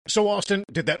So, Austin,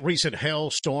 did that recent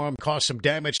hailstorm cause some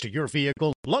damage to your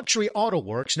vehicle? Luxury Auto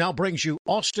Works now brings you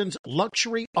Austin's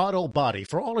luxury auto body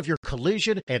for all of your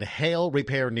collision and hail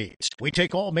repair needs. We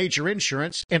take all major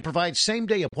insurance and provide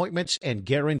same-day appointments and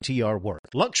guarantee our work.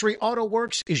 Luxury Auto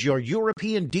Works is your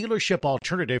European dealership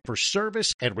alternative for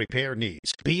service and repair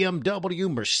needs. BMW,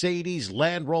 Mercedes,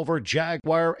 Land Rover,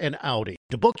 Jaguar, and Audi.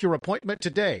 To book your appointment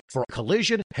today for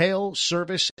collision, hail,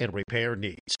 service, and repair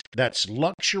needs. That's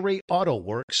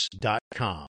luxuryautoworks.com. From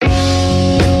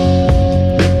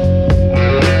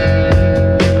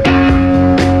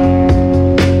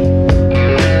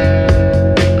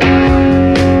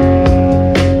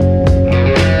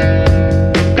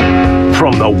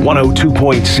the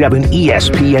 102.7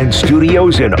 ESPN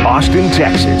studios in Austin,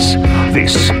 Texas,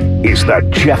 this is the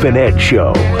Jeff and Ed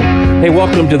Show. Hey,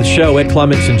 welcome to the show. Ed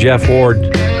Clements and Jeff Ward.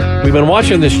 We've been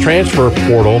watching this transfer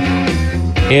portal,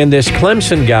 and this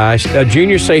Clemson guy,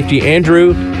 junior safety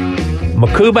Andrew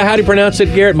Mukuba, how do you pronounce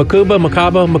it, Garrett? Mukuba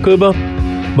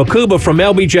from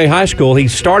LBJ High School. He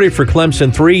started for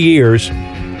Clemson 3 years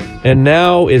and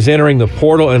now is entering the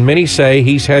portal, and many say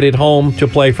he's headed home to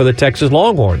play for the Texas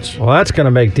Longhorns. Well, that's going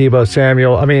to make Dabo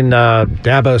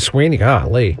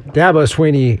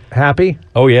Swinney happy.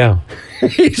 Oh, yeah.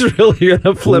 He's really going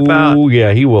to flip out. Oh,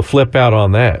 yeah, he will flip out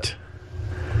on that.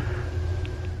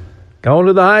 Going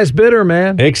to the highest bidder,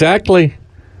 man. Exactly.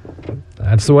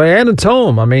 That's the way, and it's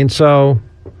home. I mean, so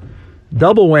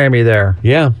double whammy there.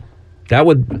 Yeah, that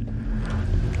would.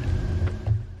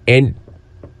 And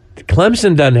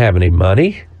Clemson doesn't have any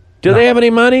money. Do they have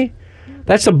any money?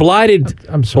 That's a blighted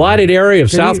area of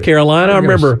South Carolina. I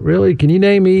remember. Really? Can you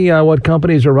name me what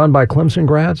companies are run by Clemson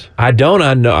grads? I don't.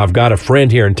 I know. I've got a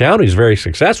friend here in town who's very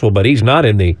successful, but he's not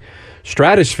in the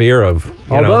stratosphere of.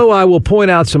 Although I will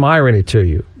point out some irony to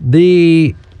you.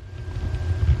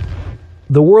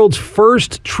 The world's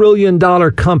first $1 trillion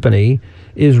company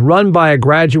is run by a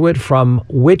graduate from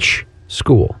which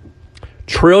school? $1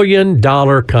 trillion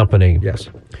company. Yes.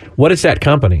 What is that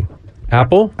company?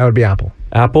 Apple? That would be Apple.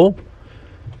 Apple?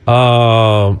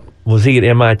 Was he at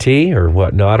MIT or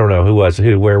what? No, I don't know.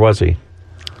 Where was he?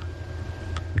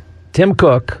 Tim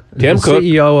Cook,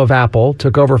 CEO of Apple,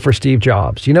 took over for Steve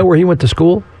Jobs. You know where he went to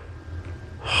school?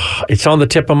 It's on the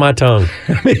tip of my tongue.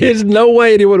 I mean, there's no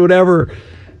way anyone would ever...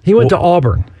 He went to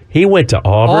Auburn. He went to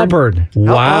Auburn?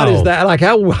 Wow. How odd is that? Like,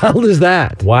 how wild is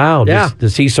that? Wow. Yeah.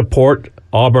 Does he support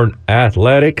Auburn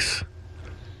athletics?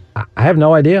 I have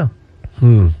no idea.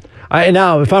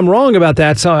 Now, if I'm wrong about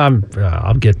that,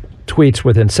 I'll get tweets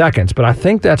within seconds, but I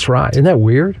think that's right. Isn't that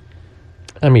weird?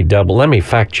 Let me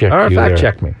fact check you. All right, fact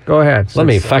check me. Go ahead. Let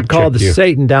me fact check you. I called the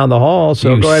Satan down the hall,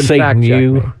 so go ahead and fact check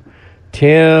me.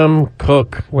 Tim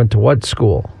Cook. Went to what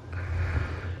school?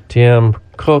 Tim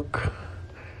Cook.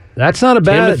 That's not a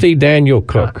bad... Timothy Daniel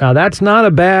Cook. Now, that's not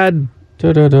a bad...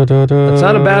 That's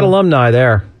not a bad alumni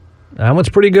there. That one's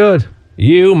pretty good.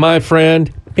 You, my friend.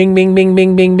 Bing, bing, bing,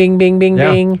 bing, bing, bing, bing, bing,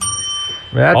 bing.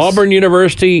 Auburn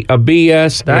University, a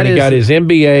BS, and he got his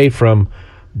MBA from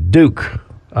Duke.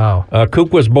 Oh.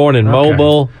 Cook was born in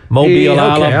Mobile,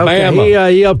 Alabama.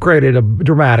 Okay. He upgraded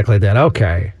dramatically then.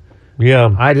 Okay.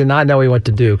 Yeah. I did not know he went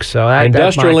to Duke. So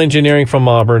Industrial engineering from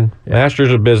Auburn,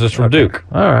 Masters of Business from Duke.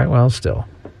 All right, well, still.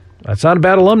 That's not a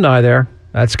bad alumni there.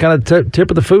 That's kind of tip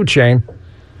of the food chain.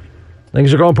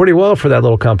 Things are going pretty well for that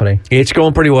little company. It's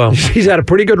going pretty well. He's had a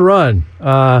pretty good run.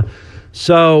 I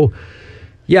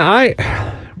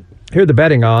hear the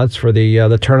betting odds for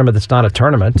the tournament that's not a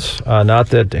tournament. Not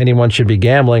that anyone should be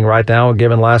gambling right now,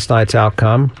 given last night's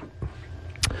outcome.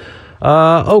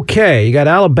 Okay, you got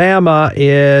Alabama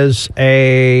is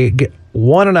a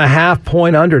 1.5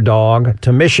 point underdog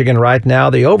to Michigan right now.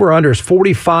 The over-under is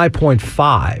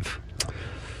 45.5.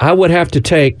 I would have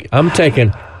to I'm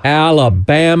taking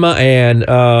Alabama and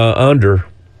under.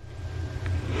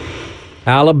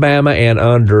 Alabama and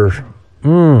under.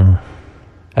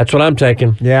 That's what I'm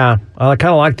taking. Yeah, I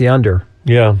kind of like the under.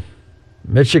 Yeah.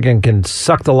 Michigan can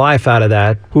suck the life out of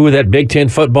that. Ooh, that Big Ten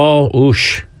football.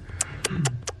 Oosh.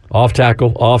 Off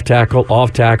tackle,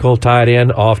 tight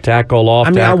end, off tackle,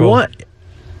 tackle.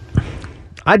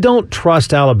 I don't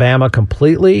trust Alabama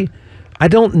completely. I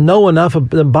don't know enough of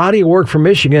the body of work for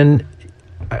Michigan.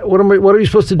 What are you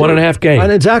supposed to do? 1.5 games.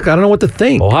 Exactly. I don't know what to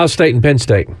think. Ohio State and Penn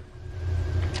State.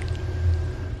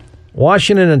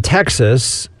 Washington and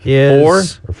Texas is 4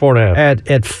 or 4.5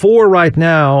 at 4 right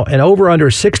now, and over under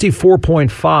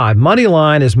 64.5. Money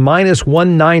line is minus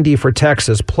 190 for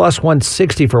Texas, plus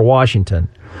 160 for Washington.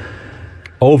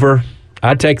 Over.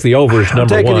 I'd take the over as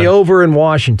number one. I'm taking the over in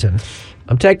Washington.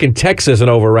 I'm taking Texas and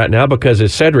over right now because,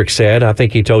 as Cedric said, I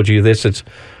think he told you this, it's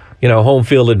home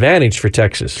field advantage for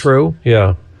Texas. True.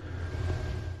 Yeah.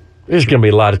 There's going to be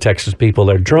a lot of Texas people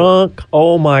there. Drunk.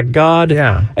 Oh, my God.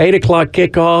 Yeah. 8 o'clock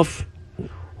kickoff.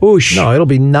 Whoosh. No, it'll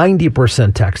be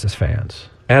 90% Texas fans.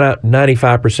 And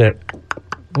 95%.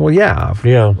 Well, yeah.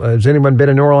 Yeah. Has anyone been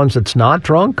in New Orleans that's not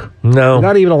drunk? No. You're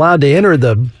not even allowed to enter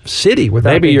the city without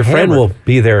Maybe being your friend hammered. will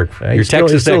be there. Your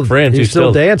Texas Tech friends. He's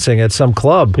still dancing at some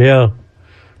club. Yeah.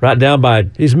 Right down by.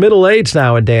 He's middle-aged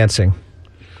now and dancing.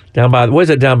 Down by. What is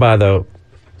it down by, though?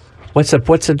 What's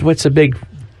the big.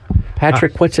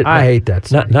 Patrick? What's it? I hate that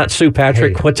city. Not Sue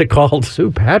Patrick. What's it called? Sue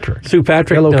Patrick. Sue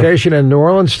Patrick. A location in New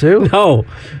Orleans, too?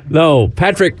 No.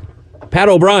 Pat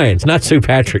O'Brien's, not Sue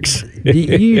Patrick's.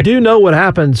 You do know what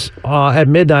happens at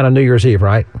midnight on New Year's Eve,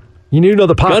 right? You know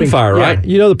the popping. Gunfire, right?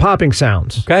 Yeah, you know the popping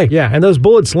sounds. Okay. Yeah, and those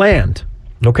bullets land.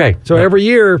 Okay. So every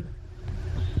year,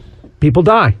 people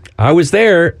die. I was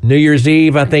there New Year's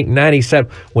Eve, I think,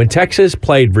 97, when Texas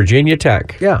played Virginia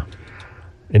Tech. Yeah.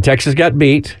 And Texas got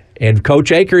beat. And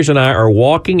Coach Akers and I are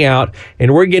walking out,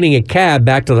 and we're getting a cab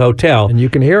back to the hotel. And you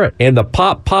can hear it. And the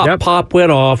pop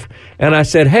went off. And I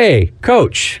said, hey,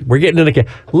 Coach, we're getting in a cab.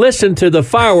 Listen to the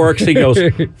fireworks. He goes,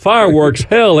 fireworks?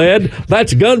 Hell, Ed,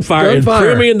 that's gunfire. And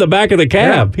threw me in the back of the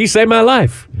cab. Yeah. He saved my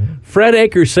life. Fred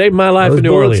Akers saved my life in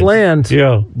New Orleans. Those bullets land.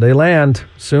 Yeah. They land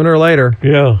sooner or later.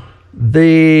 Yeah.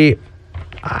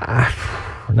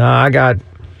 I got...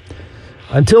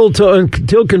 Until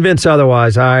convinced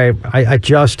otherwise, I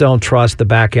just don't trust the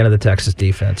back end of the Texas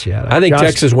defense yet. I think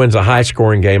Texas wins a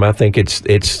high-scoring game. I think it's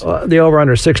the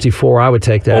over/under 64. I would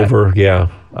take that. Over, yeah.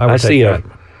 I see like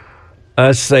a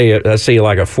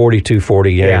 42-40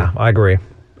 game. Yeah, I agree.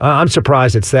 I'm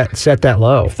surprised it's set that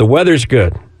low. If the weather's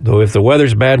good, though, if the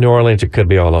weather's bad in New Orleans, it could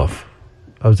be all off.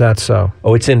 Oh, is that so?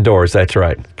 Oh, it's indoors. That's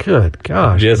right. Good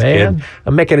gosh, just man! Kidding.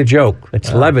 I'm making a joke.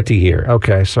 It's levity here.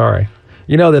 Okay, sorry.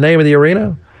 You know the name of the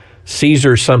arena?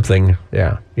 Caesar something.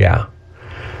 Yeah. Yeah.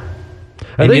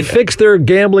 Have they fixed their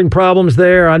gambling problems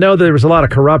there? I know there was a lot of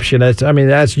corruption.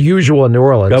 That's usual in New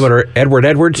Orleans. Governor Edward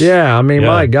Edwards? Yeah,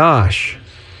 my gosh.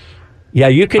 Yeah,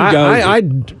 you can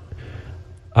go.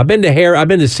 I've been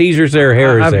to Caesars there,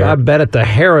 Harrah's there. I bet at the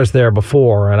Harrah's there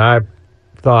before, and I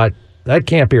thought, that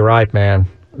can't be right, man.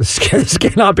 This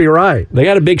cannot be right. They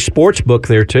got a big sports book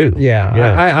there, too. Yeah.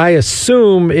 I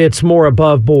assume it's more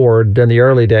above board than the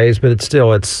early days, but it's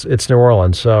New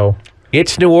Orleans, so.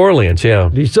 It's New Orleans, yeah.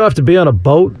 Do you still have to be on a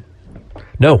boat?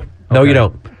 No, you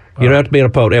don't. You don't have to be on a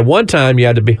boat. At one time, you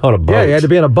had to be on a boat. Yeah, you had to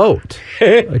be on a boat.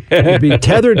 You'd be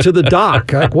tethered to the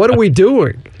dock. Like, what are we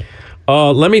doing?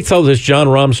 Let me throw this Jon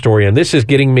Rahm story in. This is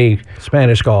getting me...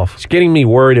 Spanish golf. It's getting me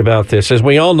worried about this. As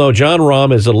we all know, Jon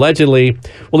Rahm is allegedly...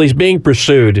 Well, he's being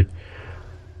pursued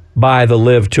by the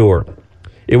LIV Tour.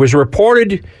 It was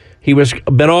reported he was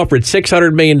been offered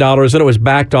 $600 million, and it was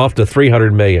backed off to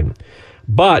 $300 million.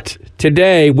 But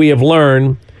today, we have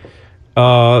learned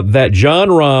that Jon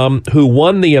Rahm, who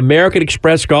won the American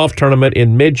Express Golf Tournament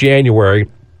in mid-January,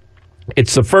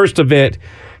 it's the first event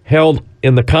held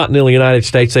in the continental United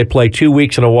States. They play 2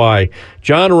 weeks in Hawaii.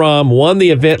 Jon Rahm won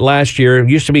the event last year. It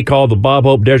used to be called the Bob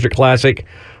Hope Desert Classic.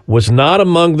 Was not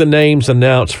among the names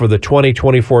announced for the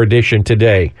 2024 edition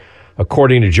today,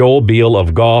 according to Joel Beal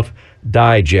of Golf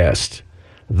Digest.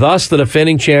 Thus, the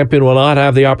defending champion will not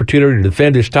have the opportunity to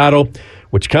defend his title,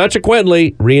 which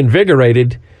consequently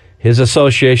reinvigorated his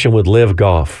association with LIV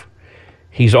Golf.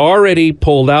 He's already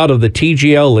pulled out of the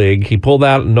TGL League. He pulled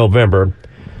out in November.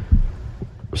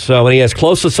 So, and he has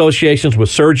close associations with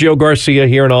Sergio Garcia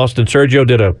here in Austin.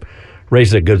 Sergio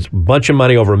raised a good bunch of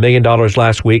money, over $1 million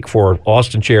last week for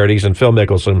Austin Charities and Phil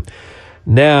Mickelson.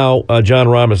 Now, Jon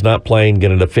Rahm is not playing,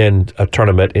 going to defend a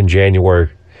tournament in January.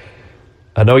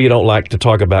 I know you don't like to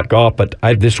talk about golf, but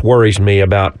this worries me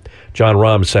about Jon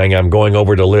Rahm saying I'm going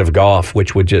over to LIV Golf,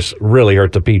 which would just really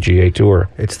hurt the PGA Tour.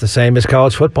 It's the same as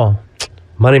college football.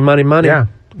 Money, money, money. Yeah.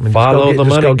 Follow the money.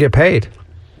 Just go get paid.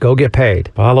 Go get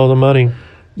paid. Follow the money.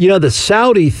 You know, the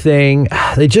Saudi thing,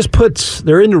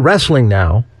 they're into wrestling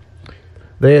now.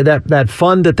 That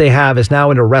fund that they have is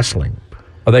now into wrestling.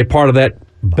 Are they part of that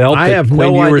belt I have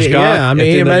Quinn no Ewers idea. got? Yeah, I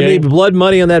mean, it might be blood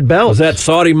money on that belt. Was that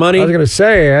Saudi money? I was going to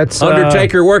say, that's...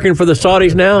 Undertaker working for the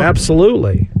Saudis now?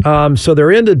 Absolutely. So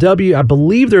they're into I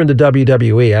believe they're into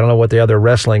WWE. I don't know what the other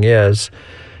wrestling is.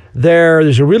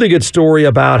 There's a really good story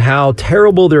about how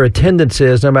terrible their attendance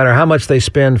is no matter how much they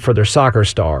spend for their soccer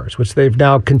stars, which they've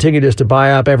now continued to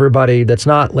buy up everybody that's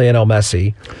not Lionel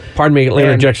Messi. Pardon me, let me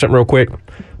interject something real quick.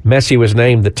 Messi was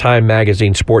named the Time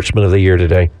Magazine Sportsman of the Year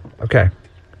today. Okay.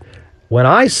 When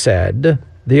I said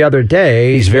the other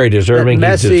day... He's very deserving.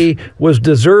 Messi was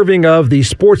deserving of the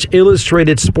Sports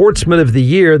Illustrated Sportsman of the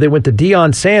Year. They went to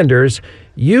Deion Sanders.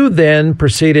 You then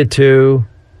proceeded to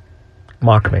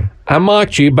mock me. I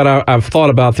mocked you, but I've thought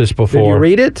about this before. Did you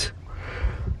read it?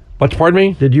 Pardon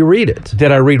me? Did you read it?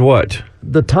 Did I read what?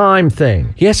 The time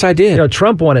thing. Yes, I did. You know,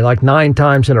 Trump won it like 9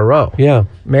 times in a row. Yeah.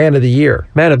 Man of the year.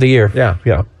 Man of the year. Yeah.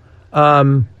 Yeah.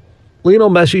 Lionel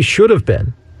Messi should have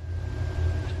been.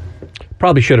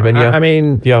 Probably should have been, yeah. I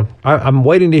mean, yeah. I'm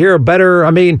waiting to hear a better.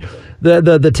 I mean,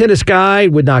 the tennis guy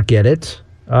would not get it.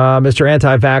 Mr.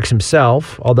 Anti-Vax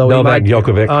himself, although Novak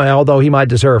Djokovic. Although he might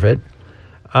deserve it.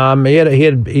 He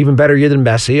had even better year than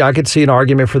Messi. I could see an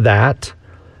argument for that.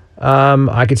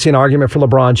 I could see an argument for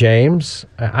LeBron James.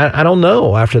 I don't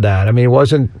know after that. I mean,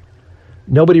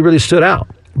 nobody really stood out.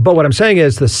 But what I'm saying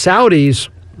is the Saudis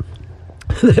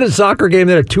they had a soccer game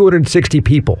that had 260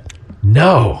 people.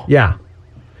 No. Yeah.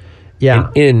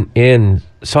 Yeah. In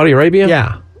Saudi Arabia?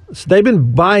 Yeah. So they've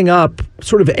been buying up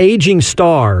sort of aging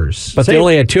stars. But they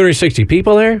only had 260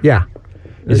 people there? Yeah.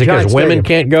 Is it because women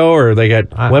can't go, or they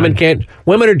got women can't?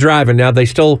 Women are driving now. They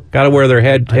still got to wear their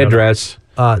headdress.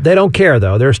 They don't care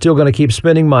though. They're still going to keep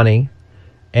spending money.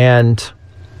 And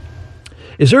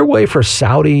is there a way for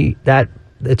Saudi that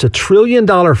it's $1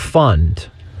 trillion fund,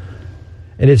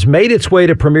 and it's made its way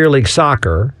to Premier League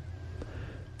soccer?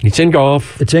 It's in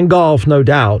golf. It's in golf, no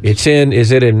doubt. Is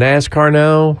it in NASCAR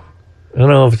now? I don't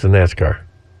know if it's in NASCAR.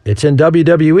 It's in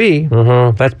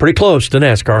WWE. That's pretty close to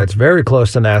NASCAR. It's very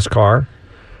close to NASCAR.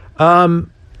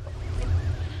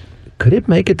 Could it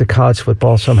make it to college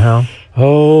football somehow?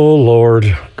 Oh,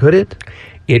 Lord. Could it?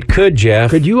 It could,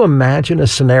 Jeff. Could you imagine a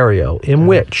scenario in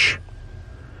which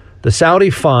the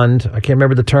Saudi fund, I can't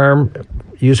remember the term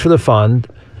used for the fund.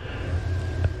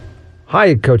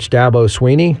 Hi, Coach Dabo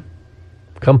Sweeney.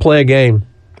 Come play a game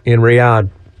in Riyadh.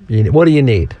 What do you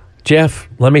need? Jeff,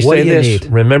 let me say this.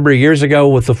 Remember years ago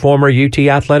with the former UT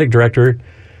athletic director,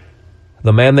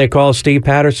 the man they call Steve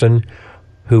Patterson,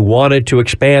 who wanted to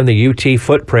expand the UT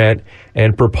footprint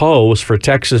and propose for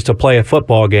Texas to play a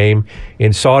football game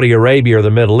in Saudi Arabia or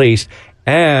the Middle East.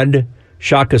 And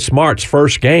Shaka Smart's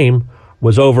first game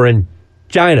was over in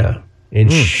China, in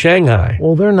Shanghai.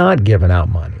 Well, they're not giving out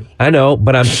money. I know,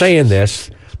 but I'm saying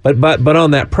this. But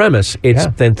on that premise, it's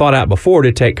been thought out before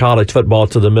to take college football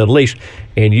to the Middle East.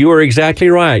 And you are exactly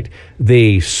right.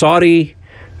 The Saudi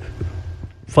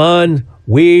fund,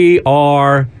 we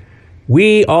are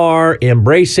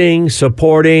embracing,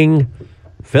 supporting,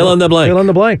 fill in the blank. Fill in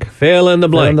the blank. Fill in the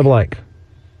blank. Fill in the blank.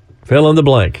 Fill in the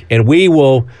blank. And we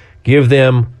will give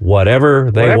them whatever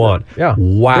they want. Yeah.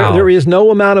 Wow. There is no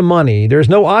amount of money. There's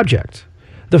no object.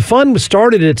 The fund was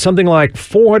started at something like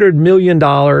 $400 million.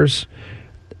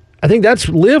 I think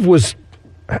LIV was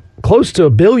close to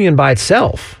 $1 billion by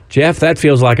itself. Jeff, that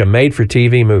feels like a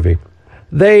made-for-TV movie.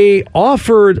 They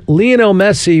offered Lionel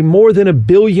Messi more than $1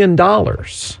 billion.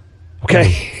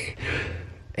 Okay.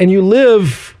 And you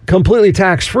live completely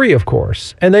tax-free, of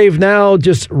course. And they've now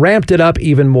just ramped it up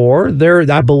even more.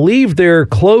 I believe they're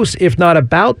close, if not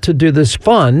about to do this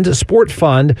fund, a sport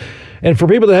fund. And for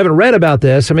people that haven't read about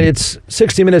this, I mean, it's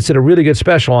 60 Minutes did a really good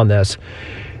special on this.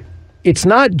 It's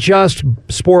not just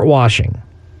sport washing,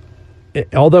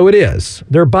 although it is.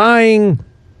 They're buying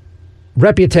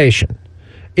reputation.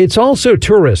 It's also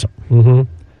tourism. Mm-hmm.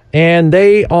 And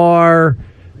they are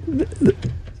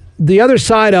the other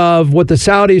side of what the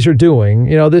Saudis are doing.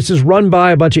 You know, this is run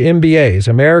by a bunch of MBAs,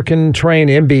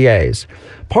 American-trained MBAs.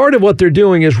 Part of what they're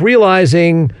doing is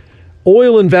realizing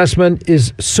oil investment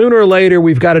is sooner or later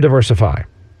we've got to diversify.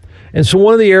 And so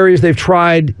one of the areas they've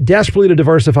tried desperately to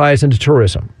diversify is into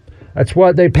tourism. That's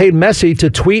what they paid Messi to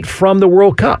tweet from the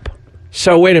World Cup.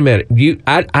 So wait a minute.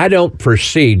 I don't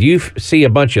foresee. Do you see a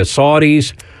bunch of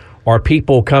Saudis or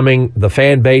people coming, the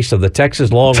fan base of the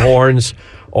Texas Longhorns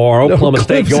or Oklahoma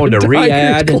State going to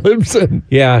Riyadh? Clemson.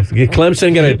 Yeah,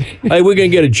 Clemson going to, hey, we're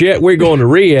going to get a jet. We're going to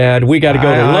Riyadh. We got to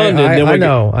go to London.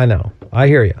 I know. I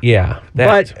hear you. Yeah.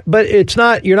 But it's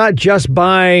not, you're not just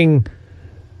buying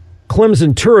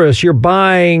Clemson tourists, you're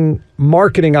buying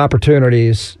marketing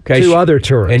opportunities to other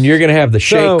tourists. And you're going to have the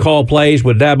Sheikh call plays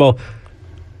with Dabo.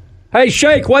 Hey,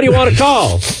 Sheikh, what do you want to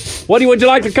call? Would you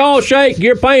like to call, Sheikh?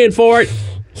 You're paying for it.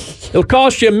 It'll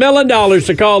cost you $1 million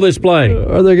to call this play.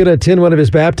 Are they going to attend one of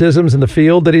his baptisms in the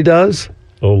field that he does?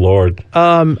 Oh, Lord.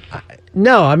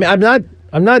 No, I mean,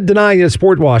 I'm not denying it's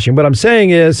sport washing. What I'm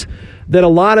saying is that a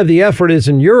lot of the effort is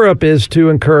in Europe is to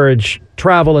encourage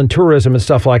travel and tourism and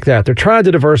stuff like that. They're trying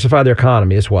to diversify their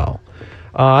economy as well.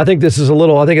 I think it's a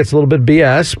little bit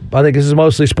BS. I think this is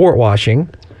mostly sport washing.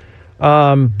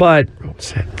 But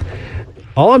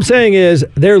all I'm saying is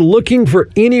they're looking for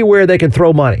anywhere they can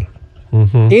throw money.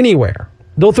 Mm-hmm. Anywhere.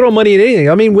 They'll throw money at anything.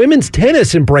 I mean, women's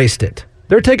tennis embraced it.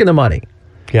 They're taking the money.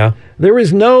 Yeah. There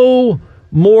is no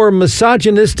more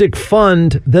misogynistic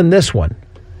fund than this one.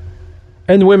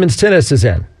 And women's tennis is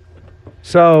in.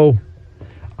 So,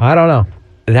 I don't know.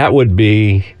 That would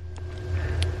be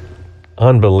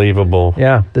unbelievable.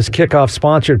 Yeah, this kickoff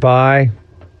sponsored by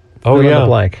Oh, fill in yeah. the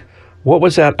blank. What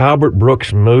was that Albert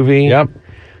Brooks movie? Yep.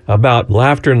 About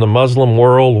laughter in the Muslim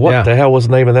world. What the hell was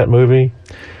the name of that movie?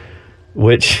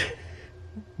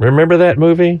 Remember that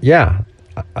movie? Yeah.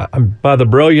 By the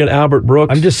brilliant Albert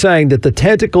Brooks. I'm just saying that the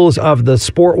tentacles of the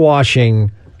sport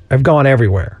washing have gone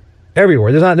everywhere.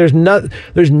 Everywhere. There's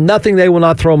nothing they will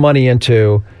not throw money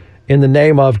into in the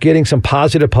name of getting some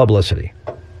positive publicity,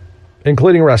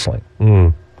 including wrestling.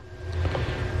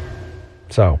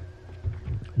 So,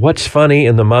 what's funny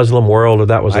in the Muslim world?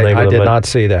 That was the name of the I did not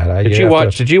see that.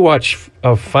 Did you watch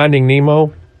Finding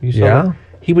Nemo? You saw Yeah. that?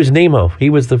 He was Nemo.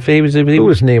 Who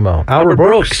was Nemo? Albert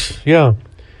Brooks. Yeah.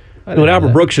 You know what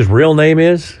Albert Brooks' real name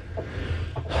is?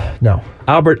 No.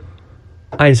 Albert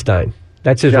Einstein.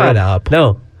 That's his Shut real up.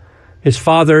 No. His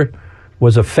father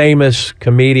was a famous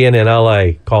comedian in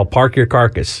L.A. called Park Your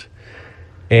Carcass.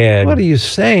 And What are you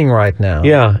saying right now?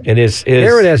 yeah, and his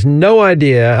Garrett has no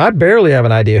idea. I barely have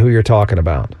an idea who you're talking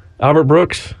about. Albert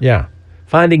Brooks, Yeah.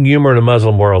 Finding Humor in the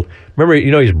Muslim World. Remember,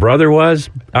 his brother was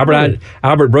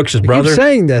Albert Brooks' brother. Keep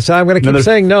saying this. I'm going to keep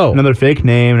saying no. Another fake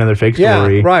name, another fake Yeah,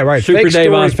 story. right. Super Fake Dave story,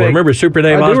 Osborne. fake- Remember Super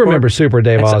Dave Osborne? I do remember Super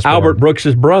Dave That's Osborne. Albert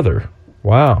Brooks' brother,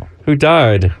 Wow. who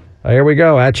died. Here we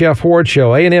go. At Jeff Ward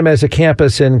Show. A&M has a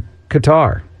campus in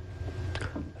Qatar.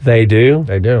 They do.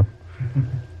 They do.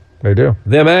 They do.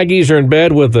 Them Aggies are in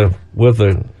bed with the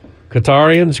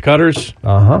Qatarians, Qatars.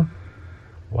 Uh-huh.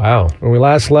 Wow. When we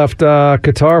last left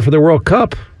Qatar for the World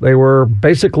Cup, they were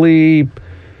basically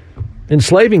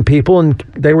enslaving people, and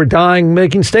they were dying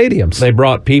making stadiums. They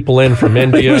brought people in from It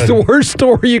India. was the worst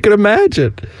story you could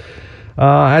imagine.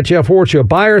 At Jeff Ward Show,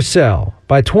 buy or sell.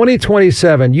 By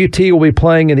 2027, UT will be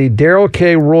playing in the Darrell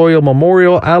K. Royal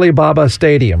Memorial Alibaba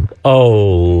Stadium.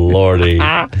 Oh, Lordy.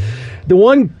 The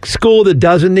one school that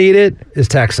doesn't need it is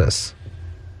Texas.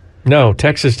 No,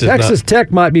 Texas does Texas not.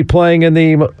 Tech might be playing in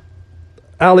the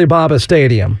Alibaba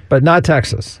Stadium, but not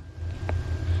Texas.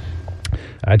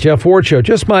 Jeff Ward Show,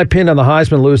 just my opinion on the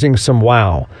Heisman losing some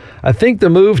wow. I think the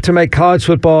move to make college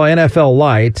football NFL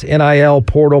light, NIL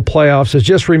portal playoffs, has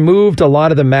just removed a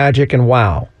lot of the magic and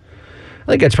wow. I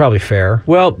think that's probably fair.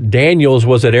 Well, Daniels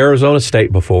was at Arizona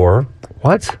State before.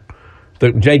 What?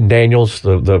 Jaden Daniels,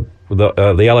 the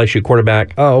LSU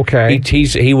quarterback. Oh, okay.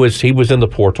 He was in the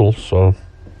portal. So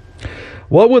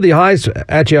What would the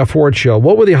at Jeff Ward Show?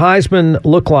 What would the Heisman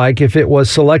look like if it was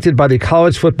selected by the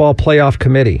College Football Playoff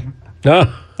Committee?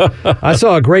 I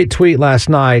saw a great tweet last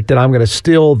night that I'm going to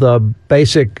steal the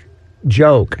basic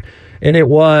joke, and it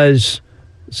was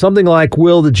something like,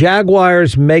 will the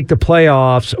Jaguars make the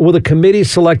playoffs? Will the committee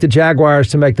select the Jaguars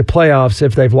to make the playoffs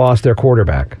if they've lost their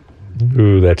quarterback?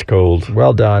 Ooh, that's cold.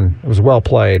 Well done. It was well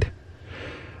played.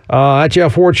 At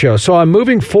Jeff Ward Show. So I'm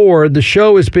moving forward. The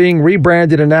show is being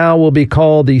rebranded and now will be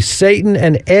called the Satan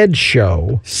and Ed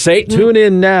Show. Satan? Tune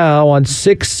in now on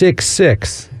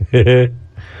 666.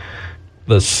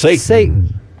 The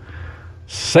Satan.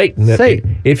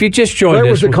 Satan. If you just joined us.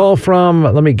 Where was the call from?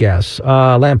 Let me guess.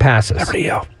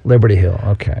 Lampasas. Liberty Hill.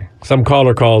 Okay. Some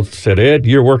caller called, said, Ed,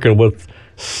 you're working with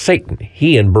Satan.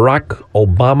 He and Barack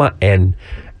Obama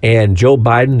and Joe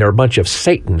Biden, they're a bunch of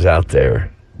Satans out there.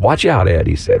 Watch out, Ed,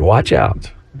 he said. Watch out.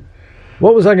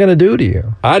 What was I going to do to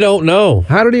you? I don't know.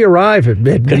 How did he arrive at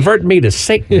me? Convert me to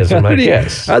Satanism, I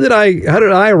guess. How did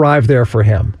I arrive there for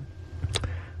him?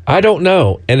 I don't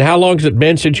know. And how long has it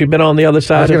been since you've been on the other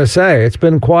side? I was going to say, it's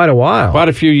been quite a while. Quite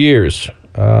a few years.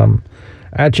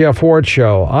 At Jeff Ward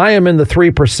Show, I am in the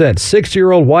 3%,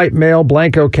 60-year-old white male,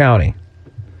 Blanco County.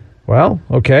 Well,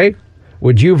 okay.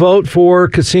 Would you vote for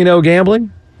casino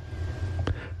gambling?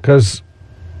 Because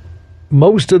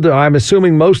I'm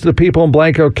assuming most of the people in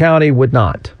Blanco County would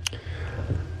not.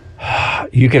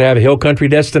 You could have a hill country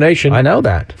destination. I know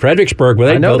that. Fredericksburg, where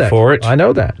they vote for it. I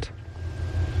know that.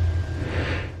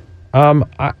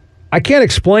 I can't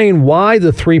explain why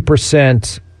the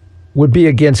 3% would be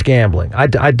against gambling.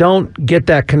 I don't get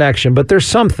that connection, but there's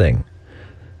something.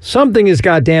 Something has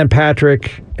got Dan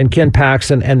Patrick and Ken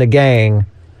Paxton and the gang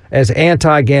as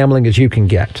anti-gambling as you can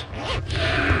get.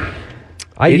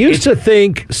 I used to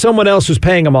think someone else was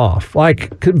paying them off.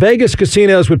 Like Vegas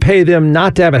casinos would pay them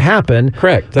not to have it happen.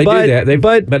 Correct. They do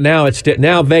that. But now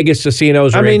now Vegas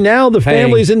casinos are now the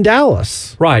family's in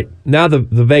Dallas. Right. Now the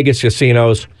Vegas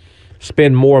casinos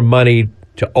spend more money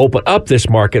to open up this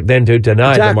market than to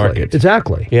deny the market.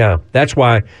 Exactly. Yeah. That's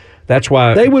why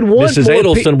they would want Mrs.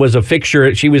 Adelson was a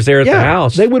fixture. She was there at the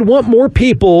house. They would want more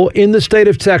people in the state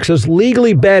of Texas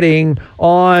legally betting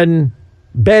on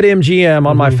BetMGM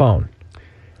on my phone.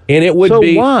 And it would So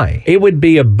be why? It would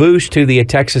be a boost to the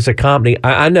Texas economy.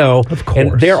 I know. Of course.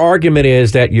 And their argument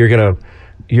is that you're gonna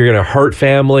hurt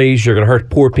families, you're gonna hurt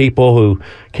poor people who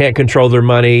can't control their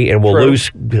money and will True.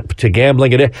 lose to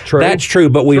gambling. True. That's true,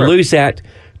 but we True. lose that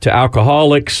to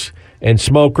alcoholics and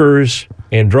smokers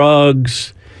and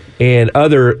drugs and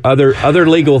other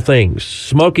legal things.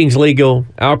 Smoking's legal,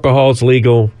 alcohol's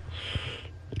legal,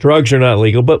 drugs are not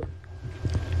legal, but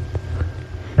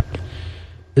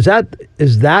Is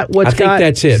that what's I think got?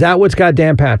 that's it. Is that what's got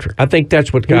Dan Patrick? I think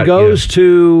that's what got He goes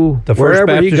to the First wherever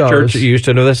Baptist he goes, Church at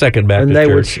Houston or the Second Baptist and they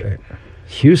would Church. say,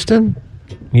 Houston.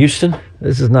 Houston?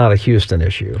 This is not a Houston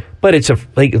issue. But it's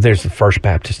there's the First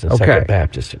Baptist and Okay. Second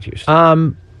Baptist at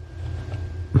Houston.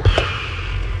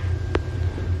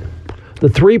 The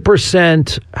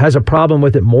 3% has a problem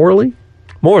with it morally.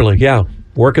 Morally, yeah.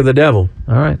 Work of the devil.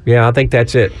 All right. Yeah, I think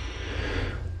that's it.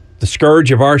 The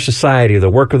scourge of our society, the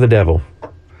work of the devil.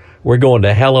 We're going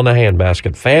to hell in a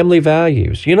handbasket. Family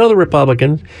values. You know the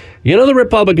Republicans. And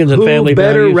Who family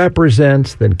better values.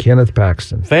 represents than Kenneth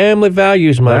Paxton? Family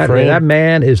values, my friend. That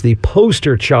man is the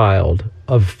poster child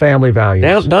of family values.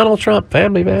 Now, Donald Trump,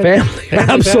 family values. Family,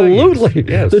 absolutely. Values.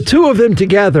 Yes. The two of them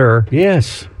together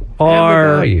Yes.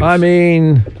 are, Family values. I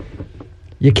mean,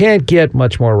 you can't get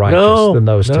much more righteous than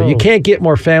those two. no. You can't get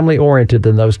more family oriented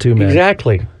than those two men.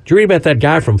 Exactly. Did you read about that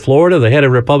guy from Florida, the head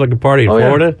of the Republican Party in Oh, yeah.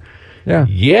 Florida? Yeah.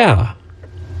 Yeah.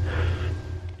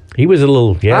 He was a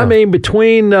little, I mean,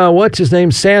 between, what's his name,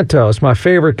 Santos, my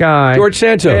favorite guy. George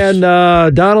Santos. And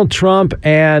Donald Trump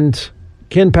and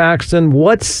Ken Paxton,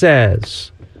 what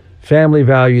says family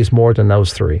values more than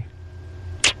those three?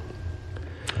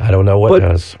 I don't know what But-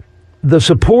 does. The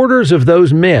supporters of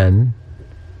those men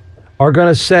are going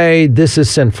to say this is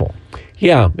sinful.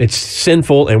 Yeah, it's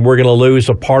sinful, and we're going to lose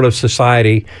a part of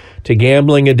society to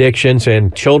gambling addictions,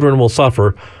 and children will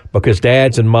suffer because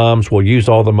dads and moms will use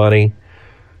all the money.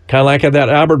 Kind of like that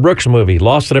Albert Brooks movie,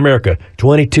 Lost in America,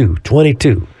 22.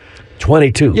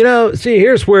 You know, see,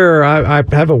 here's where I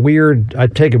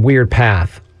take a weird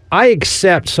path. I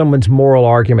accept someone's moral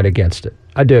argument against it.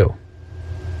 I do.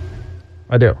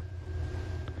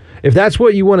 If that's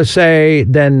what you want to say,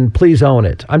 then please own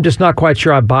it. I'm just not quite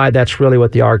sure I buy that's really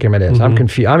what the argument is. I'm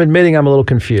confused. I'm admitting I'm a little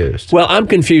confused. Well, I'm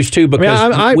confused too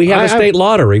because we have a state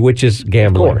lottery, which is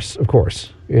gambling. Of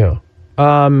course. Yeah.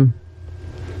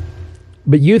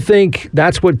 But you think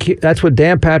that's what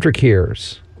Dan Patrick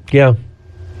hears. Yeah.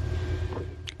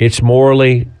 It's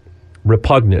morally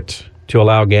repugnant to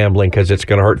allow gambling because it's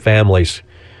going to hurt families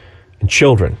and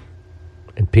children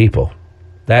and people.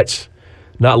 That's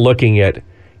not looking at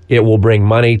it will bring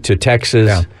money to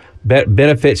Texas,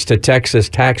 benefits to Texas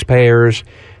taxpayers.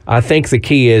 I think the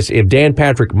key is if Dan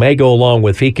Patrick may go along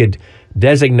with, he could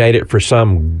designate it for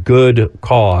some good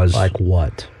cause. Like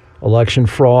what? Election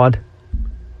fraud?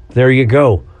 There you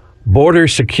go. Border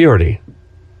security.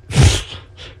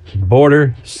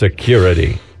 Border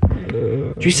security.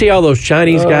 Did you see all those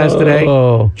Chinese guys today?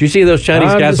 Did you see those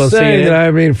Chinese guys on CNN? That,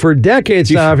 I mean, for decades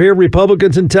now, I've heard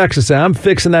Republicans in Texas say, I'm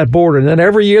fixing that border. And then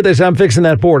every year they say, I'm fixing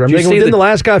that border. I'm thinking, didn't the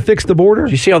last guy fix the border?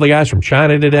 Did you see all the guys from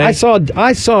China today? I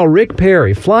saw Rick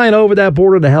Perry flying over that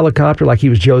border in a helicopter like he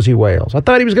was Josie Wales. I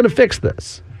thought he was going to fix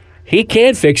this. He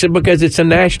can't fix it because it's a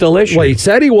national issue. Well, he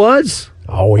said he was.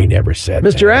 Oh, he never said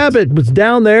Mr. that. Abbott was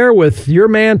down there with your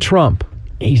man Trump.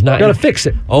 He's not going to fix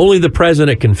it. Only the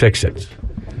president can fix it.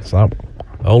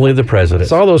 Only the president.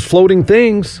 It's all those floating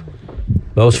things.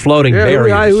 Those floating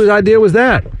barriers. Whose idea was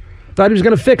that? Thought he was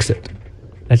going to fix it.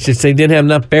 That's just they didn't have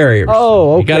enough barriers.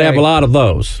 Oh, okay. You got to have a lot of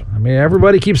those. I mean,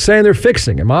 everybody keeps saying they're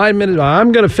fixing it. I'm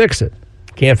going to fix it.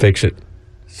 Can't fix it.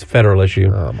 It's a federal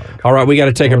issue. Oh, my God. All right, we got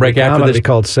to take a break after I'm this. be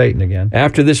called Satan again.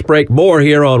 After this break, more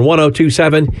here on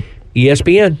 102.7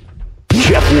 ESPN.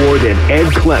 Jeff Ward and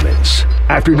Ed Clements.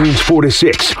 Afternoons 4 to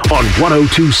 6 on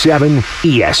 102.7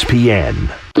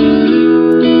 ESPN.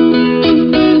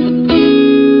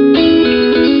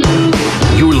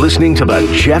 You're listening to the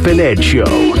Jeff and Ed Show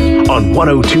on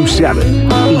 102.7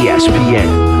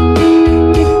 ESPN.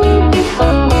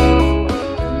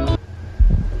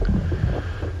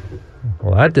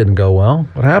 Well, that didn't go well.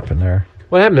 What happened there?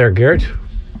 What happened there, Garrett?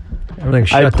 Everything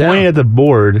shut I down. pointed at the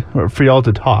board for y'all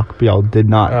to talk, but y'all did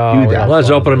not do that. Well, I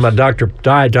was opening my Dr.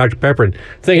 Pepper and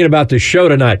thinking about the show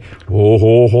tonight.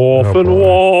 Off and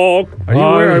walk.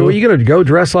 Are you going to go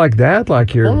dressed like that?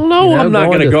 Like you're No, I'm not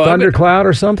going gonna to go. Thundercloud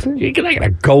or something? You're not going to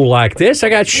go like this. I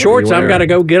got shorts. What are you I've got to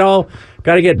go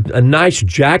got to get a nice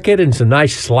jacket and some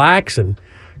nice slacks and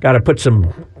got to put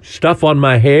some stuff on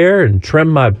my hair and trim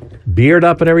my beard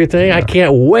up and everything. Yeah. I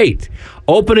can't wait.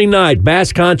 Opening night,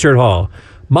 Bass Concert Hall.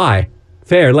 My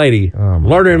Fair Lady,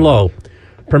 Lerner and Lowe.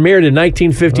 Premiered in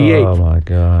 1958. Oh, my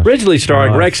gosh. Originally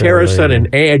starring Not Rex Philly. Harrison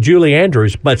and Julie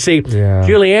Andrews. But see, Yeah.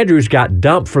 Julie Andrews got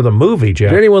dumped for the movie, Jeff.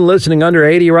 Is there anyone listening under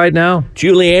 80 right now?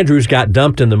 Julie Andrews got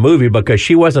dumped in the movie because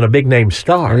she wasn't a big-name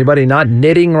star. Anybody not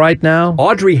knitting right now?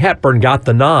 Audrey Hepburn got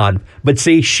the nod, but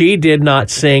see, she did not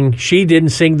sing. She didn't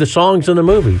sing the songs in the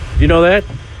movie. You know that?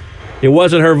 It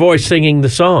wasn't her voice singing the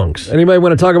songs. Anybody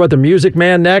want to talk about the Music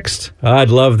Man next? I'd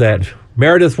love that.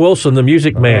 Meredith Wilson, the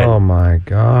Music Man. Oh, my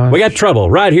gosh. We got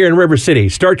trouble right here in River City.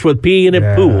 Starts with P and a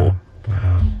Yeah. pool.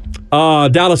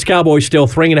 Dallas Cowboys still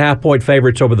 3.5-point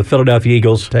favorites over the Philadelphia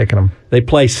Eagles. Taking them. They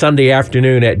play Sunday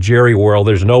afternoon at Jerry World.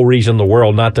 There's no reason in the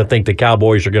world not to think the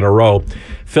Cowboys are going to roll.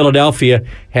 Philadelphia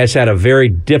has had a very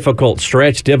difficult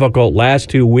stretch, difficult last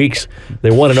 2 weeks.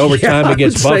 They won in overtime I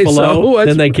against would say Buffalo. so.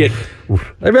 Then they get,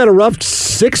 They've had a rough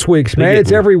 6 weeks, man. get-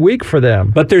 It's every week for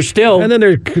them. but they're still. And then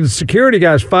there's security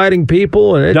guys fighting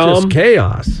people, and it's Dom. just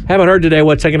chaos. Haven't heard today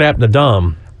what's going to happen to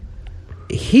Dom.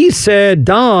 He said,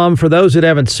 Dom, for those that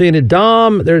haven't seen it,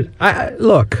 Dom,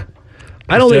 look,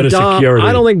 I don't Instead think of Dom security.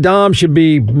 I don't think Dom should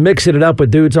be mixing it up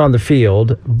with dudes on the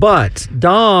field, but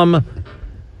Dom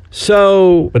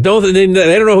But they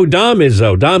don't know who Dom is,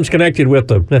 though. Dom's connected with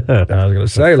the I was going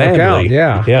to say, look family. out.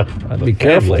 Yeah. Yeah. I'd The be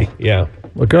careful. family. Yeah.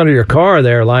 Look under your car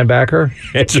there, linebacker.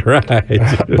 That's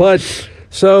right. But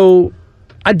so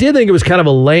I did think it was kind of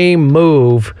a lame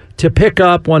move to pick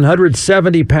up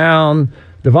 170-pound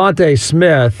Devontae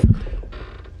Smith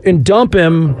and dump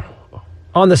him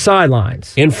on the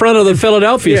sidelines. In front of the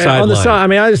Philadelphia sideline. on the side. I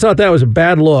mean, I just thought that was a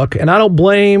bad look, and I don't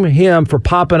blame him for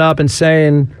popping up and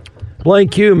saying,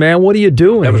 "Blank you, man, what are you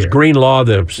doing?" That was here?" Greenlaw,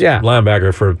 the Yeah.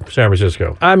 linebacker for San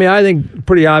Francisco. I mean, I think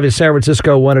pretty obvious San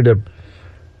Francisco wanted to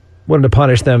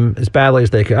punish them as badly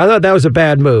as they could. I thought that was a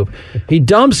bad move. He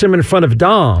dumps him in front of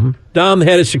Dom, Dom, the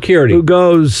head of security. who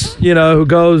goes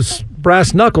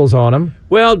brass knuckles on him.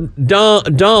 Well,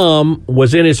 Dom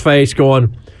was in his face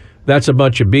going, "That's a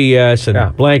bunch of BS," and Yeah.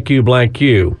 blank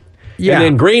you. Yeah, And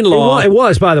then Greenlaw. It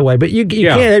was, by the way, but you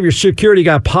Yeah. can't have your security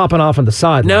guy popping off on the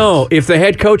sideline. No, if the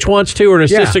head coach wants to, or an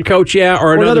assistant coach,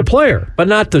 or another player, but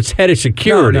not the head of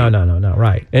security. No,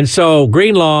 right. And so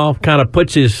Greenlaw kind of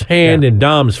puts his hand in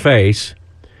Dom's face,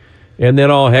 and then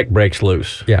all heck breaks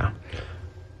loose. Yeah.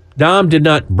 Dom did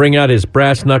not bring out his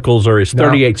brass knuckles or his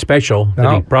 38 special that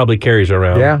No. he probably carries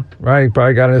around. Yeah, right. He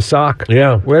probably got in his sock.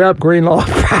 Yeah. Wait up, Greenlaw.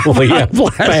 Well, yeah.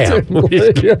 Blasted.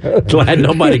 Bam. Glad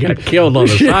nobody got killed on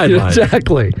the sideline.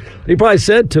 Exactly. He probably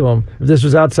said to him, if this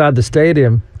was outside the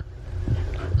stadium,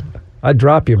 I'd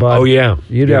drop you, bud. Oh, yeah.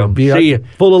 You'd Yeah. have be See ya.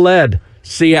 full of lead.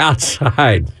 See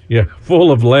outside. Yeah,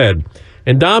 full of lead.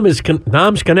 And Dom's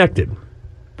connected.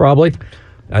 Probably.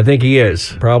 I think he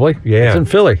is. Probably. Yeah. It's in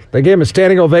Philly. They gave him a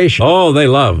standing ovation. Oh, they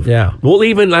love. Yeah. Well,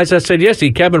 even as I said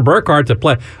yesterday, Kevin Burkhardt to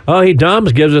play. Oh,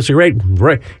 Dom's gives us a great.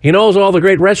 He knows all the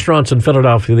great restaurants in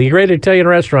Philadelphia, the great Italian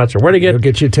restaurants. Or where to He'll get?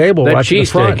 get you a table that right in the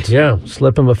front. cheesesteak, yeah.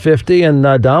 Slip him a 50,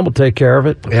 and Dom will take care of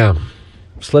it. Yeah.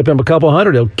 Slip him a couple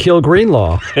hundred, he'll kill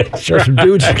Greenlaw. There's some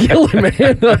dudes who kill him,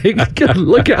 man. Like,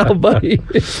 look out, buddy.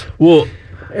 Well,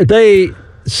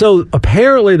 So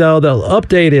apparently, though, the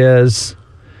update is,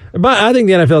 but I think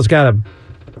the NFL's got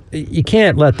to. You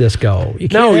can't let this go. You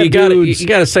can't have you dudes-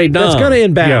 got to say Dom. That's going to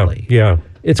end badly. Yeah.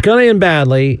 It's going to end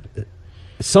badly.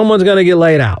 Someone's going to get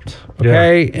laid out.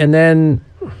 Okay, and then,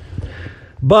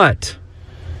 but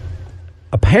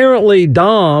apparently,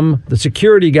 Dom, the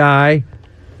security guy,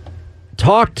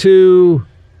 talked to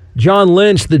John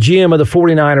Lynch, the GM of the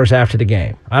 49ers, after the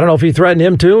game. I don't know if he threatened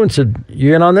him too and said,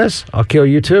 "You in on this? I'll kill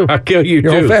you too. I'll kill you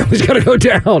Your whole too. family's going to go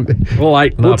down.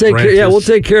 We'll take care. Yeah, we'll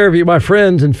take care of you. My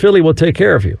friends in Philly will take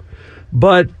care of you."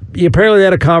 But apparently, they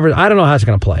had a conference. I don't know how it's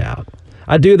going to play out.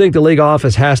 I do think the league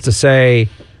office has to say,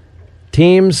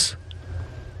 teams,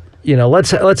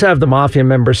 let's have the mafia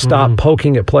members stop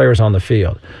poking at players on the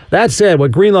field. That said,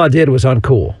 what Greenlaw did was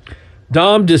uncool.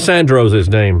 Dom DeSandro's his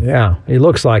name. Yeah, he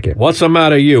looks like it. What's the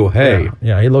matter, you? Hey.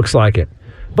 Yeah, he looks like it.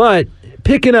 But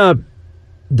picking up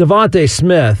Devontae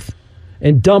Smith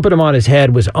and dumping him on his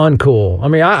head was uncool. I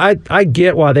mean, I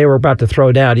get why they were about to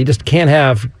throw down. You just can't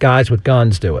have guys with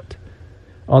guns do it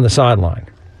on the sideline.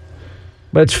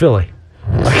 But it's Philly.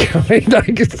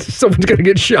 Someone's going to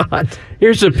get shot.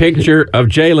 Here's a picture of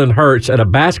Jalen Hurts at a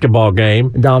basketball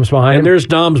game. And Dom's behind him. And there's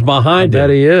Dom's behind him. That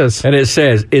he is. And it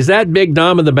says, "Is that big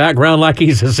Dom in the background like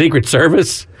he's a Secret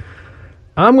Service?"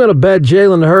 I'm going to bet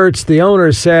Jalen Hurts, the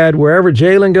owner, said, wherever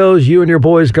Jalen goes, you and your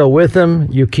boys go with him.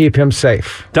 You keep him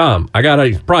safe. Dom, I got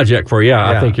a project for you.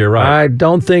 I think you're right. I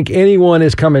don't think anyone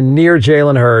is coming near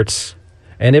Jalen Hurts.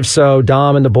 And if so,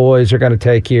 Dom and the boys are going to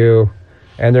take you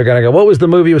And they're going to go, what was the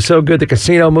movie that was so good? The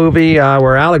casino movie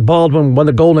where Alec Baldwin won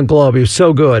the Golden Globe. He was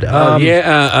so good.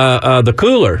 The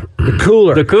Cooler. The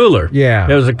Cooler. The Cooler. Yeah.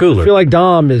 It was a Cooler. I feel like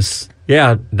Dom's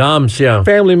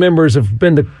family members have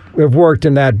worked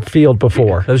in that field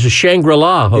before. It was a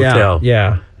Shangri-La hotel.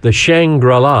 Yeah. The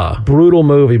Shangri-La. Brutal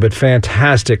movie, but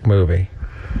fantastic movie.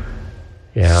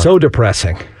 Yeah. So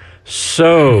depressing.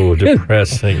 So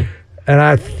depressing. And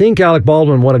I think Alec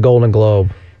Baldwin won a Golden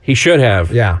Globe. He should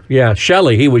have. Yeah. Yeah.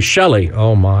 Shelley. He was Shelley.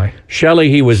 Oh, my. Shelley,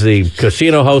 he was the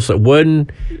casino host that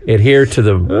wouldn't adhere to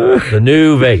the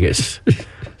new Vegas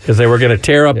because they were going to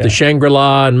tear up the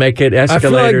Shangri-La and make it escalators.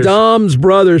 I feel like Dom's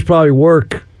brothers probably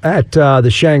work at the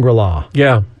Shangri-La.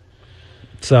 Yeah.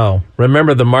 So.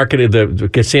 Remember the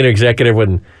casino executive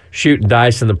would shoot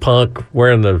dice in the punk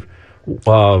wearing the...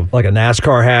 like a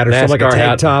NASCAR hat or something, like a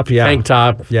tank top. Yeah. Tank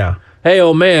top. Yeah. Hey,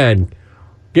 old man,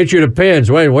 get your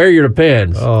Depends. Where are your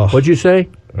Depends? Oh. What'd you say?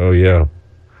 Oh, yeah.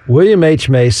 William H.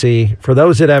 Macy, for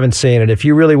those that haven't seen it, if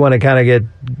you really want to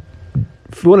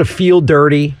if you want to feel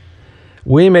dirty,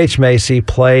 William H. Macy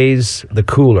plays the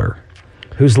Cooler,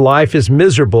 whose life is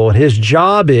miserable, and his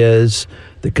job is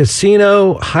the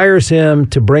casino hires him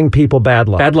to bring people bad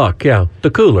luck. Bad luck, yeah.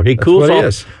 The Cooler. He cools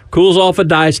off a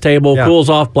dice table, cools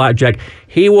off blackjack.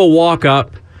 He will walk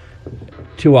up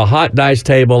to a hot dice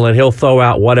table and he'll throw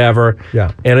out whatever.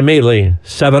 Yeah. And immediately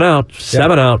 7 out,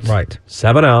 7 out. Right.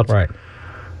 7 out. Right.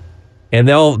 And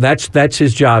that's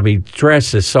his job. He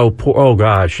dresses so poor. Oh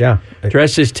gosh. Yeah.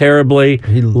 Dresses terribly.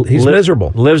 He's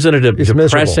miserable. Lives in a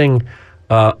depressing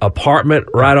apartment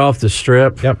right off the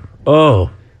strip. Yep. Oh.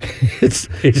 It's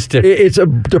a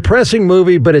depressing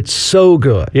movie, but it's so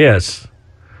good. Yes.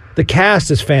 The cast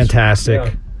is fantastic.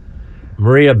 Yeah.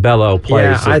 Maria Bello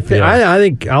plays it. I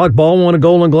think Alec Baldwin won a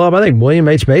Golden Globe. I think William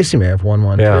H. Macy may have won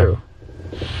one, too.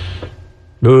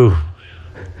 Ooh.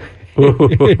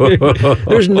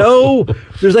 There's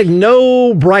like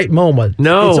no bright moment.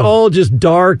 No. It's all just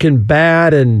dark and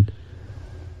bad, and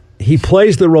he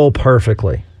plays the role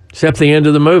perfectly. Except the end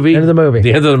of the movie. The end of the movie.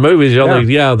 The end of the movie is only,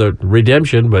 the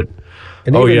redemption, but...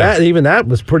 And even that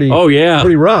was pretty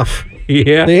pretty rough.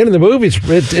 Yeah. The end of the movie,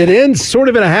 it ends sort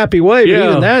of in a happy way, but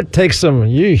even that takes some,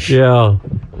 yeesh. Yeah.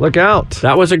 Look out.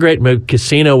 That was a great movie.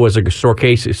 Casino was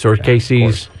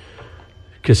Scorsese's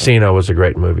Casino was a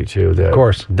great movie, too. Of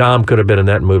course. Dom could have been in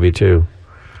that movie, too.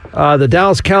 The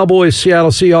Dallas Cowboys,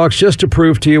 Seattle Seahawks, just to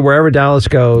prove to you, wherever Dallas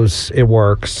goes, it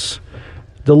works.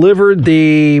 Delivered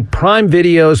the Prime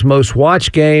Video's most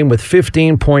watched game with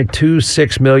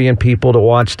 15.26 million people to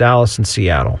watch Dallas and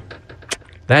Seattle.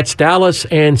 That's Dallas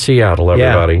and Seattle,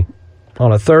 everybody. Yeah.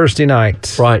 On a Thursday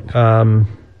night. Right.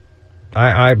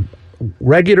 I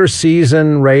regular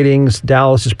season ratings,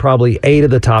 Dallas is probably 8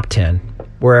 of the top 10,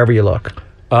 wherever you look.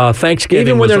 Thanksgiving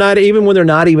even when they're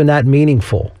not even that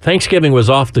meaningful. Thanksgiving was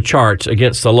off the charts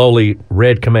against the lowly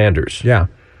Red Commanders. Yeah.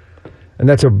 And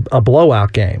that's a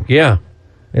blowout game. Yeah.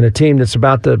 In a team that's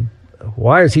about to...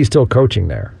 Why is he still coaching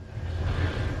there?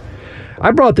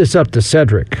 I brought this up to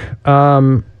Cedric,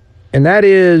 and that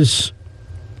is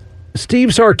Steve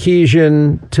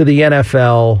Sarkisian to the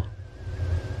NFL.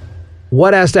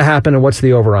 What has to happen, and what's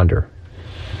the over-under?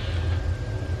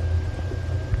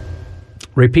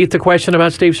 Repeat the question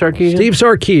about Steve Sarkisian? Steve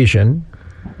Sarkisian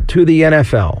to the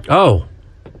NFL.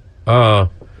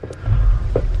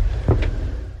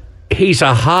 He's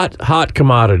a hot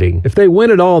commodity. If they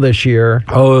win it all this year...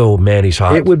 Oh, man, he's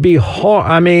hot. It would be hard.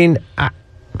 I mean...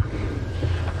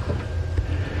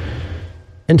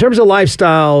 in terms of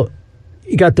lifestyle,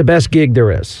 you got the best gig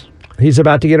there is. He's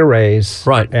about to get a raise.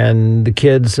 Right. And the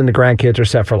kids and the grandkids are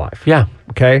set for life. Yeah.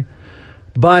 Okay?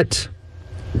 But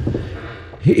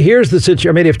here's the situation.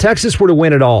 I mean, if Texas were to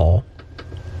win it all,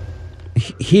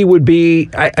 he would be...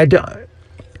 you're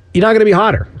not going to be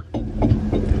hotter.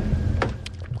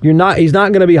 He's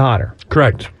not going to be hotter.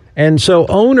 Correct. And so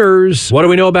owners... What do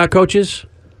we know about coaches?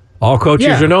 All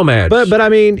coaches are nomads. But I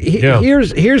mean,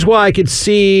 here's why I could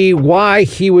see why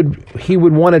he would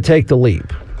want to take the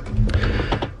leap.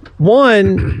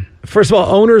 One, first of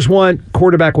all, owners want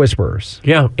quarterback whisperers.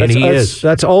 Yeah, and he is.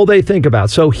 That's all they think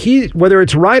about. So whether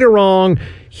it's right or wrong,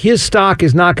 his stock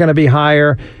is not going to be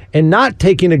higher, and not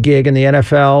taking a gig in the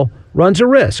NFL runs a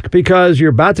risk because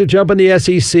you're about to jump in the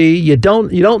SEC. You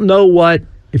don't know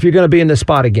if you're going to be in this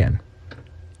spot again.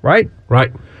 Right?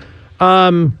 Right.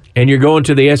 And you're going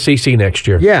to the SEC next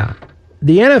year. Yeah.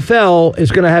 The NFL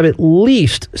is going to have at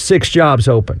least 6 jobs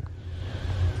open.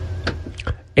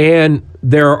 And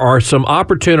there are some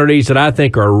opportunities that I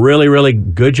think are really, really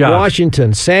good jobs.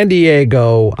 Washington, San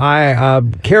Diego,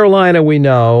 Carolina we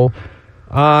know.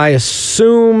 I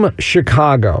assume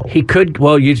Chicago. He could.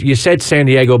 Well, you said San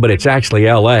Diego, but it's actually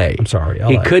L.A. I'm sorry,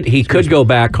 LA. He could go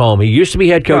back home. He used to be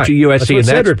head coach Right. at USC, That's what and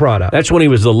Cedric brought up. that's when he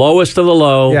was the lowest of the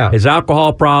low. Yeah. His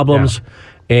alcohol problems,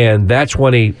 and that's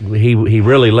when he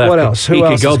really left. What else? He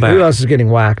could go back. Who else is getting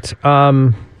whacked?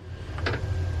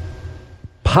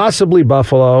 Possibly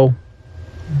Buffalo.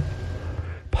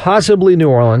 Possibly New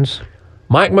Orleans.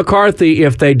 Mike McCarthy,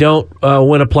 if they don't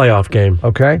win a playoff game,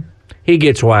 Okay. he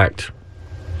gets whacked.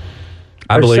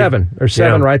 I There's believe seven. There's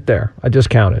seven Yeah. right there. I just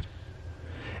counted.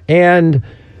 And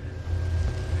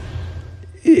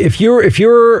if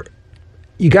you're,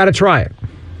 you got to try it.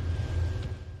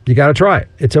 You got to try it.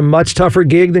 It's a much tougher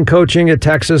gig than coaching at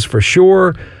Texas for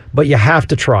sure, but you have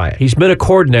to try it. He's been a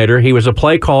coordinator. He was a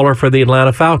play caller for the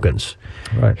Atlanta Falcons.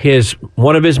 Right.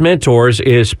 One of his mentors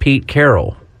is Pete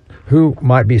Carroll. Who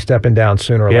might be stepping down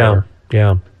sooner or later.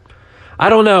 Yeah. I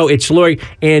don't know. It's Lurie,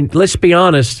 and let's be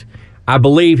honest. I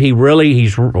believe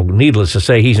he's needless to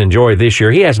say, he's enjoyed this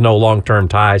year. He has no long-term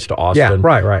ties to Austin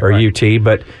or UT,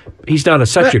 but he's done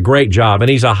such a great job, and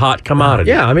he's a hot commodity.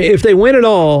 Yeah, I mean, if they win it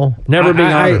all, Never be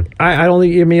honored. I don't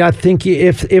think. I mean, I think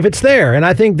if it's there, and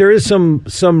I think there is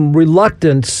some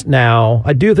reluctance now.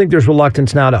 I do think there's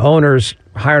reluctance now to owners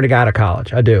hiring a guy out of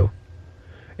college. I do.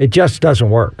 It just doesn't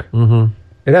work. Mm-hmm.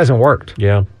 It hasn't worked.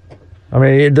 Yeah. I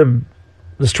mean,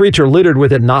 the streets are littered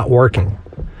with it not working.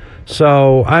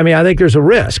 So, I mean, I think there's a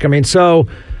risk. I mean, so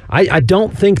I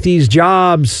don't think these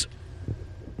jobs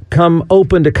come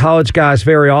open to college guys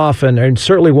very often, and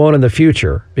certainly won't in the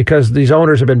future because these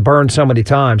owners have been burned so many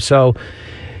times. So,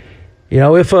 you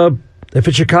know, if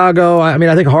it's Chicago, I mean,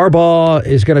 I think Harbaugh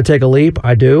is going to take a leap.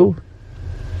 I do.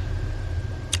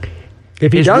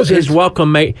 If he does, his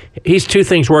welcome mate, he's two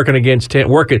things working against him.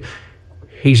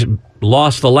 He's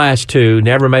lost the last two,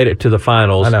 never made it to the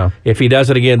finals. I know. If he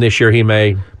does it again this year, he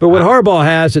may. But what Harbaugh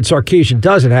has that Sarkisian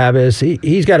doesn't have is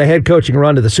he's got a head coaching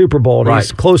run to the Super Bowl, and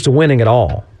he's close to winning it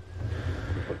all.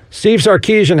 Steve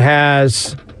Sarkisian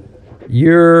has,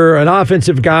 you're an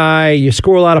offensive guy, you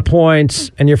score a lot of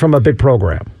points, and you're from a big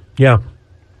program. Yeah.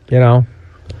 You know?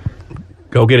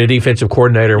 Go get a defensive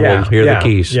coordinator and we'll hear the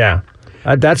keys. Yeah.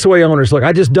 That's the way owners look.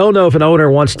 I just don't know if an owner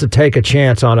wants to take a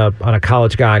chance on a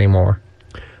college guy anymore.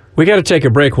 We got to take a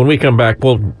break. When we come back,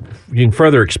 you can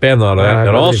further expand on that.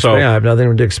 And also, I have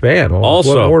nothing to expand. Well,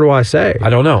 also, what more do I say? I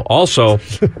don't know. Also,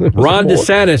 Ron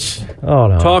DeSantis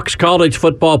talks college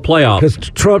football playoff. Because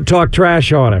Trump talked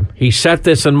trash on him. He set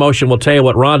this in motion. We'll tell you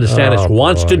what Ron DeSantis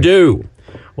wants to do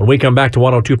when we come back to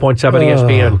 102.7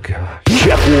 ESPN.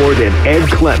 Jeff Ward and Ed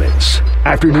Clements.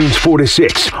 Afternoons 4 to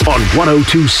 6 on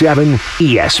 102.7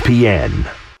 ESPN.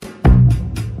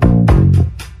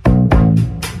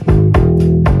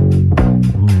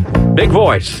 Big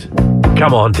voice.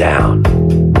 Come on down.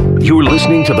 You're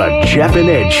listening to the Jeff and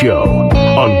Ed Show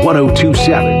on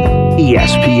 102.7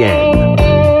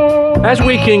 ESPN. As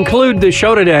we conclude the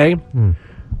show today,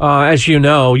 as you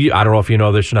know, I don't know if you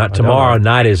know this or not, tomorrow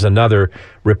night is another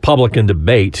Republican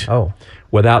debate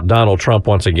without Donald Trump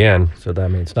once again. So that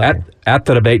means nothing. At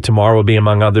the debate tomorrow will be,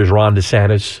 among others, Ron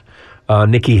DeSantis,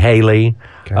 Nikki Haley,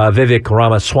 Vivek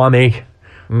Ramaswamy,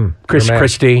 Chris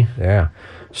Christie. Yeah.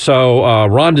 So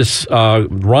Ron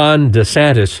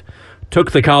DeSantis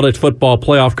took the College Football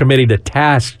Playoff Committee to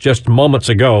task just moments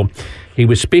ago. He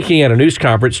was speaking at a news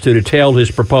conference to detail his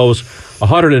proposed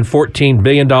 $114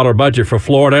 billion budget for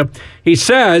Florida. He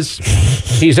says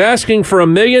he's asking for $1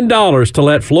 million to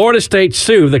let Florida State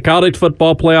sue the College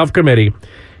Football Playoff Committee,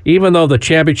 even though the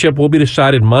championship will be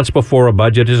decided months before a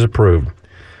budget is approved.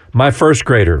 My first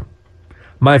grader,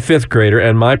 my fifth grader,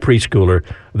 and my preschooler,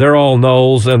 they're all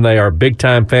Noles, and they are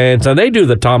big-time fans, and they do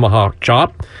the tomahawk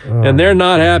chop, and they're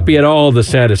not happy at all,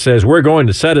 DeSantis says. We're going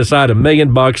to set aside $1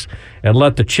 million and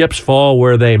let the chips fall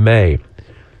where they may.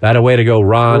 That a way to go,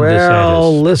 Ron DeSantis.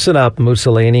 Well, listen up,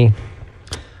 Mussolini.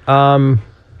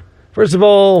 First of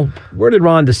all, where did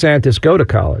Ron DeSantis go to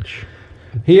college?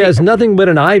 He has nothing but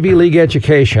an Ivy League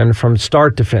education from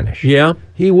start to finish. Yeah.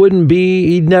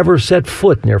 He'd never set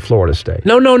foot near Florida State.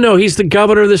 No. He's the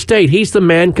governor of the state. He's the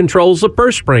man controls the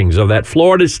purse strings of that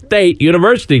Florida State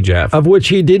University, Jeff. Of which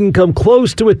he didn't come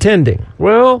close to attending.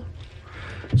 Well,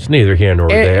 it's neither here nor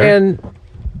there. And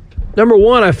number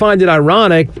one, I find it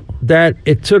ironic that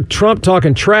it took Trump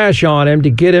talking trash on him to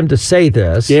get him to say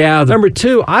this. Yeah. Number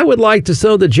two, I would like to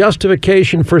know the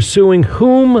justification for suing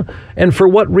whom and for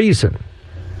what reason.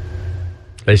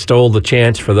 They stole the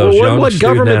chance for those young what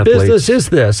student government athletes. business is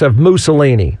this of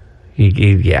Mussolini?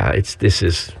 This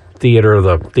is theater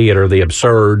of the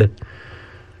absurd.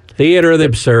 Theater of the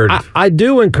absurd. I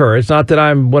do encourage, not that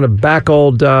I'm going to back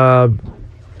old Ron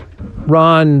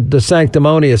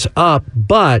DeSanctimonious up,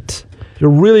 but a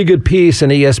really good piece in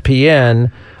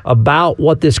ESPN about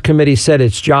what this committee said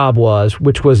its job was,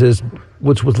 which was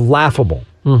laughable.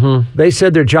 Mm-hmm. They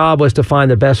said their job was to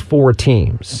find the best 4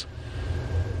 teams.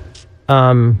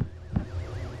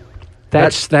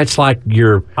 That's like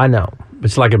I know.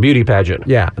 It's like a beauty pageant.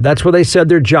 Yeah, that's what they said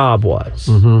their job was,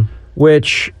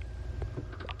 which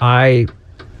I'm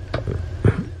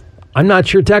not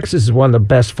sure Texas is one of the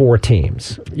best 4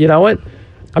 teams. You know what?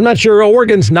 I'm not sure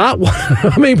Oregon's not one.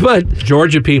 I mean, but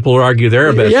Georgia people argue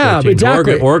they're best. Yeah,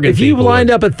 exactly. Oregon if you lined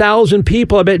up 1,000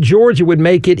 people, I bet Georgia would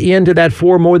make it into that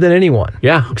 4 more than anyone.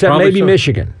 Yeah, except maybe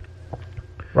Michigan,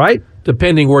 right?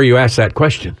 Depending where you ask that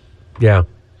question. Yeah.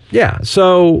 Yeah,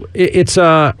 so it's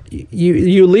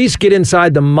you at least get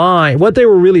inside the mind. What they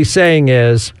were really saying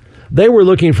is they were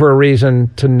looking for a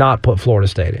reason to not put Florida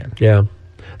State in. Yeah.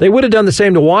 They would have done the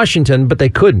same to Washington, but they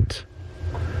couldn't.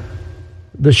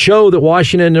 The show that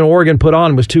Washington and Oregon put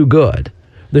on was too good.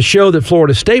 The show that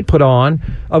Florida State put on,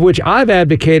 of which I've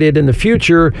advocated in the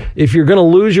future, if you're going to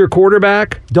lose your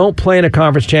quarterback, don't play in a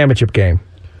conference championship game.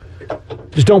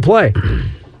 Just don't play.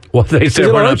 Well, they said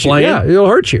we're not playing? Yeah, it'll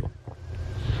hurt you.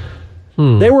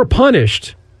 They were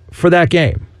punished for that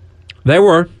game. They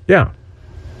were. Yeah.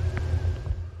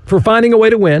 For finding a way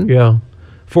to win. Yeah.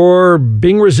 For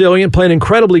being resilient, playing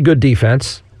incredibly good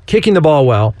defense, kicking the ball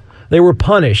well. They were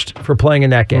punished for playing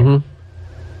in that game. Mm-hmm.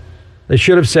 They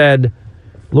should have said,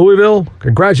 Louisville,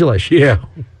 congratulations. Yeah.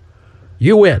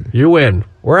 You win. You win.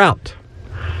 We're out.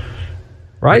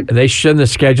 Right? They shouldn't have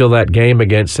scheduled that game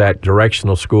against that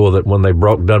directional school that when they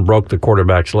broke the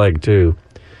quarterback's leg, too.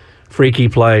 Freaky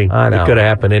play. I know. It could have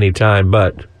happened any time,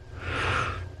 but...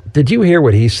 Did you hear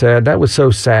what he said? That was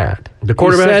so sad. The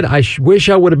quarterback? He said, I wish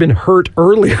I would have been hurt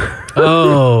earlier.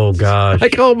 Oh, gosh.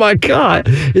 Like, oh, my God.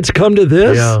 It's come to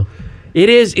this? Yeah. It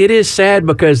is sad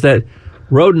because that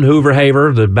Roden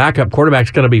Hooverhaver, the backup quarterback,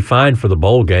 is going to be fine for the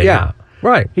bowl game. Yeah,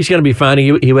 right. He's going to be fine.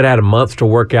 He would have had a month to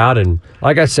work out and,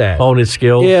 like I said, hone his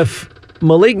skills. If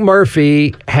Malik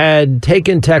Murphy had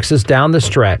taken Texas down the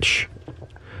stretch,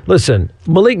 listen,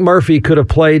 Malik Murphy could have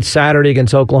played Saturday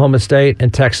against Oklahoma State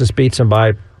and Texas beats him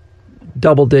by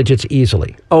double digits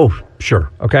easily. Oh, sure.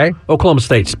 Okay? Oklahoma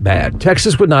State's bad.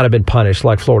 Texas would not have been punished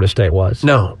like Florida State was.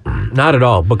 No, not at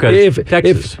all. Because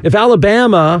if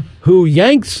Alabama, who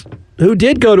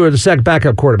did go to a second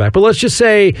backup quarterback, but let's just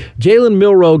say Jalen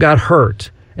Milroe got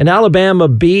hurt and Alabama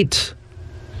beat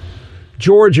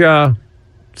Georgia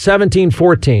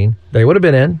 17-14, they would have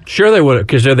been in. Sure they would have,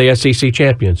 because they're the SEC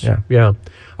champions. Yeah.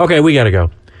 Okay, we got to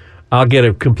go. I'll get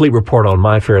a complete report on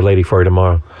My Fair Lady for you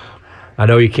tomorrow. I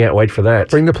know you can't wait for that.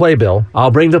 Bring the playbill. I'll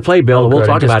bring the playbill, and we'll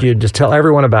talk about it. Just tell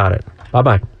everyone about it.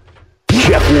 Bye-bye.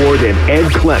 Jeff Ward and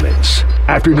Ed Clements.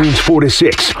 Afternoons 4 to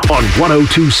 6 on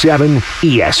 102.7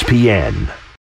 ESPN.